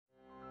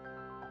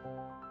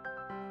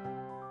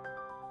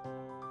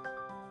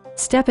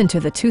Step into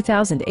the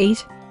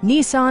 2008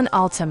 Nissan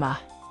Altima.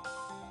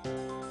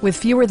 With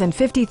fewer than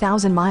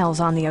 50,000 miles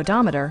on the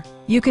odometer,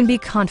 you can be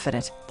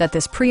confident that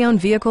this pre-owned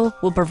vehicle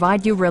will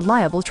provide you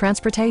reliable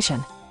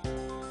transportation.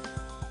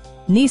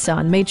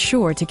 Nissan made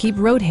sure to keep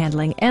road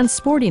handling and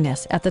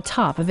sportiness at the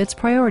top of its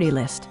priority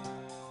list.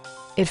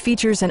 It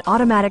features an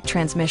automatic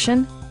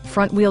transmission,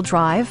 front-wheel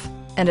drive,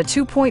 and a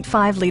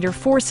 2.5-liter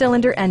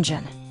four-cylinder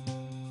engine.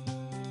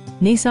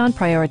 Nissan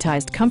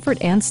prioritized comfort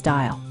and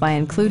style by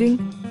including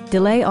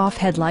delay-off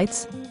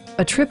headlights,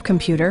 a trip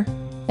computer,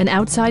 an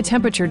outside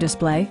temperature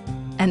display,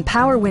 and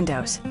power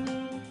windows.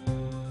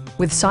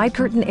 With side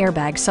curtain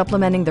airbags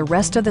supplementing the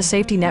rest of the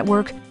safety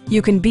network,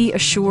 you can be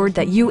assured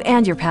that you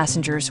and your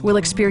passengers will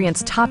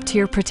experience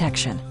top-tier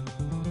protection.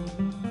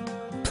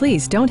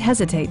 Please don't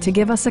hesitate to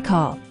give us a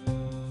call.